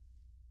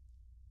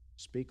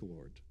 Speak,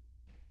 Lord.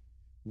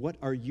 What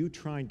are you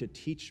trying to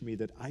teach me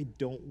that I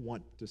don't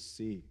want to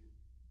see?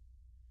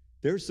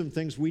 There's some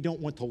things we don't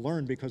want to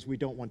learn because we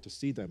don't want to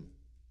see them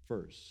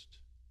first.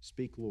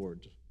 Speak,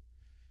 Lord,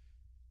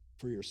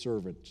 for your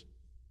servant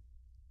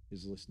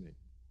is listening.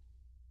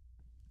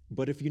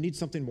 But if you need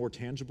something more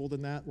tangible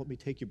than that, let me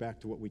take you back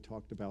to what we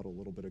talked about a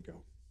little bit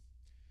ago.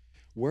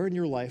 Where in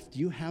your life do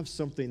you have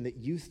something that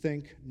you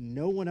think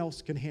no one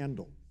else can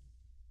handle?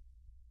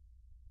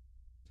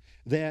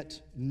 That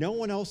no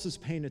one else is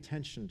paying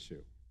attention to?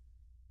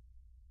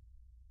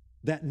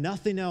 That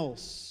nothing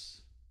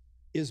else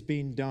is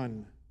being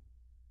done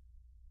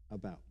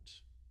about?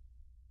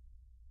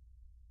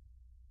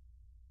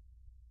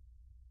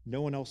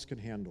 No one else can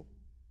handle,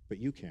 but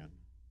you can.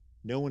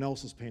 No one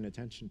else is paying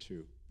attention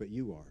to, but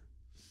you are.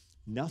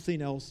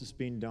 Nothing else is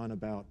being done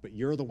about, but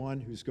you're the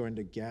one who's going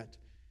to get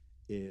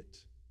it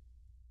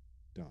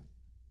done.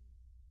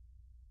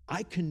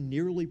 I can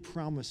nearly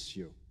promise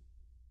you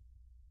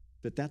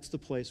that that's the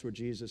place where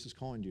Jesus is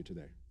calling you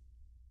today.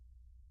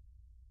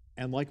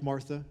 And like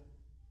Martha,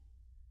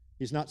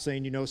 he's not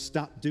saying,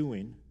 stop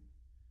doing,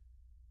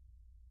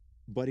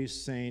 but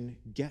he's saying,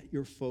 get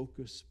your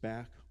focus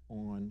back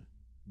on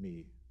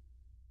me.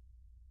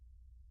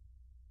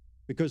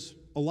 Because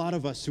a lot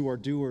of us who are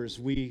doers,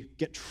 we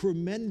get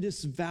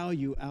tremendous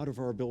value out of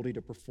our ability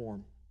to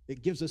perform.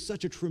 It gives us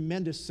such a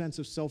tremendous sense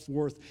of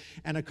self-worth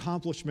and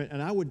accomplishment,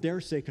 and I would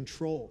dare say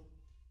control.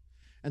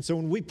 And so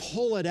when we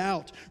pull it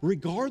out,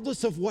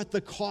 regardless of what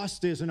the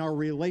cost is in our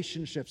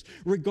relationships,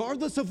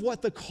 regardless of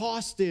what the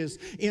cost is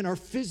in our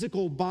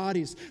physical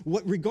bodies,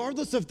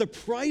 regardless of the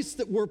price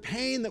that we're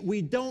paying that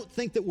we don't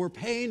think that we're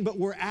paying, but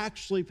we're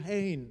actually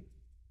paying,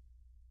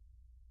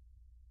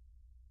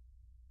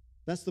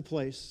 that's the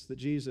place that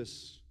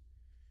Jesus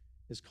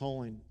is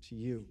calling to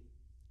you.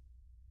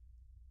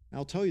 And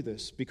I'll tell you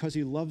this, because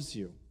he loves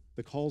you,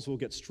 the calls will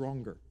get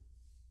stronger.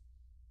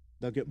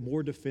 They'll get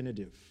more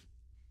definitive.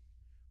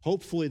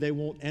 Hopefully, they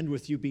won't end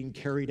with you being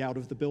carried out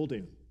of the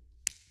building.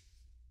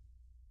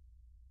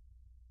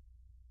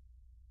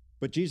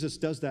 But Jesus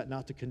does that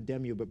not to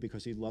condemn you, but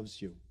because he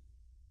loves you.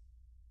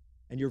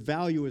 And your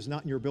value is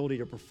not in your ability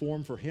to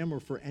perform for him or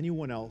for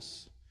anyone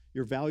else.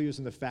 Your value is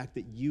in the fact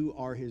that you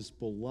are his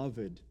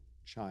beloved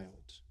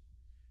child,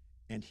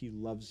 and he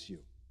loves you.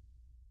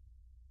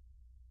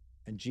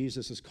 And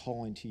Jesus is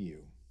calling to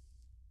you,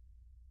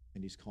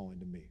 and he's calling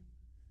to me.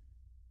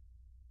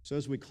 So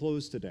as we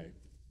close today,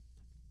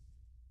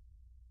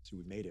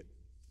 we made it.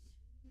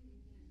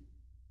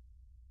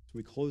 So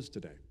we close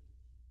today.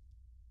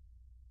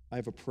 I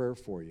have a prayer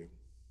for you.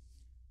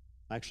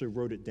 I actually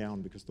wrote it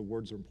down because the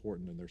words are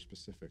important and they're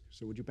specific.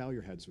 So would you bow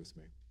your heads with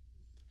me?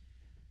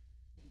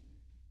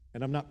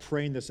 And I'm not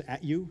praying this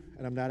at you,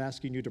 and I'm not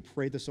asking you to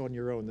pray this on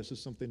your own. This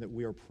is something that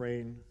we are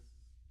praying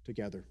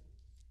together.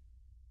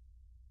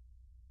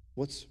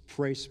 Let's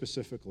pray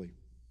specifically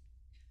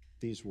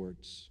these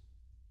words.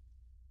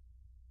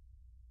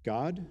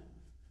 God,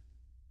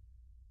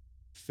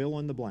 fill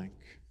in the blank,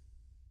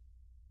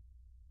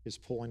 is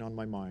pulling on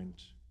my mind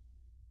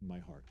and my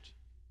heart.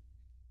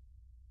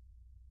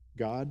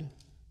 God,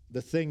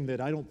 the thing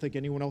that I don't think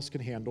anyone else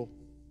can handle,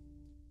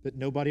 that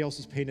nobody else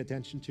is paying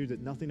attention to, that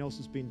nothing else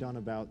is being done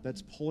about,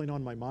 that's pulling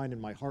on my mind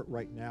and my heart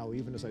right now,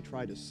 even as I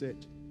try to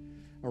sit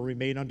or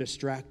remain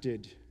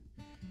undistracted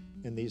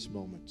in these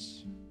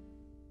moments.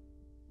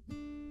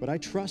 But I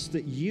trust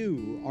that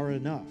you are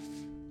enough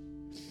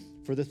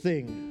for the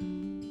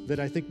thing that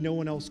I think no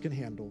one else can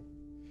handle,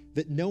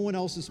 that no one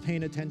else is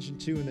paying attention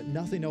to, and that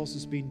nothing else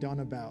is being done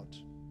about,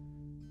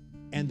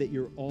 and that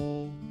you're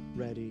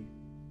already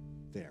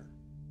there.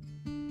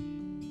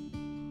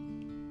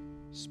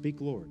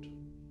 Speak, Lord,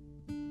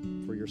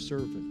 for your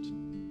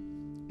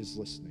servant is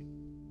listening.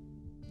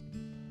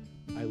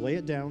 I lay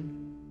it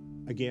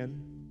down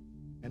again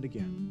and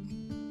again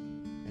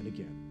and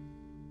again,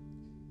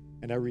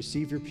 and I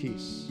receive your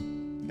peace.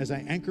 As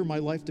I anchor my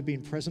life to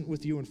being present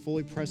with you and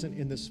fully present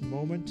in this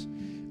moment,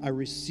 I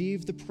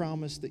receive the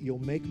promise that you'll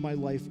make my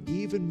life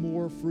even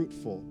more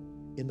fruitful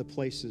in the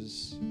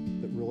places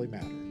that really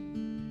matter,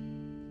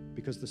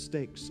 because the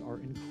stakes are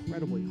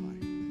incredibly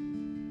high.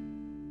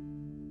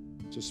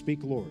 So speak,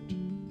 Lord,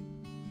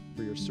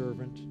 for your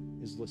servant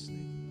is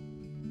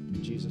listening.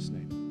 In Jesus'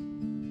 name,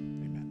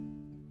 amen.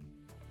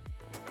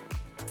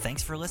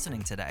 Thanks for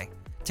listening today.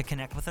 To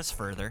connect with us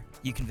further,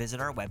 you can visit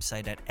our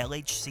website at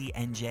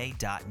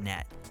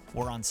lhcnj.net.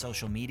 We're on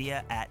social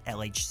media at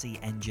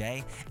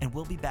LHCNJ, and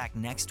we'll be back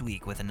next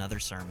week with another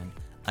sermon.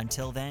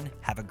 Until then,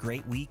 have a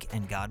great week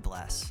and God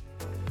bless.